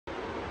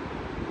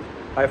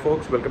Hi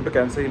folks, welcome to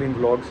Cancer Healing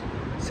Vlogs.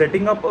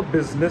 Setting up a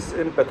business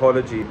in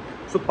pathology.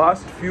 So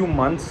past few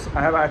months,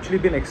 I have actually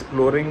been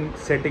exploring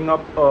setting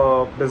up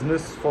a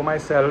business for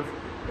myself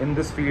in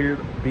this field,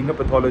 being a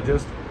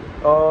pathologist.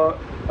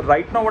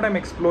 Right now what I'm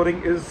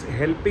exploring is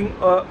helping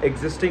a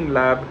existing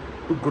lab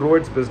to grow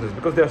its business,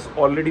 because there's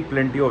already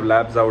plenty of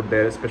labs out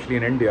there, especially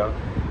in India.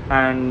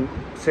 And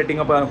setting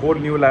up a whole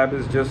new lab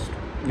is just,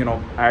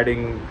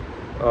 adding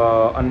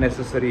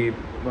unnecessary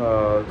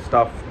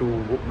stuff to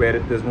where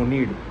there's no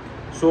need.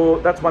 So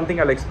that's one thing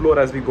I'll explore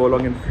as we go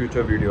along in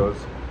future videos.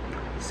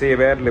 Say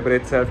where,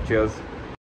 liberate self. Cheers.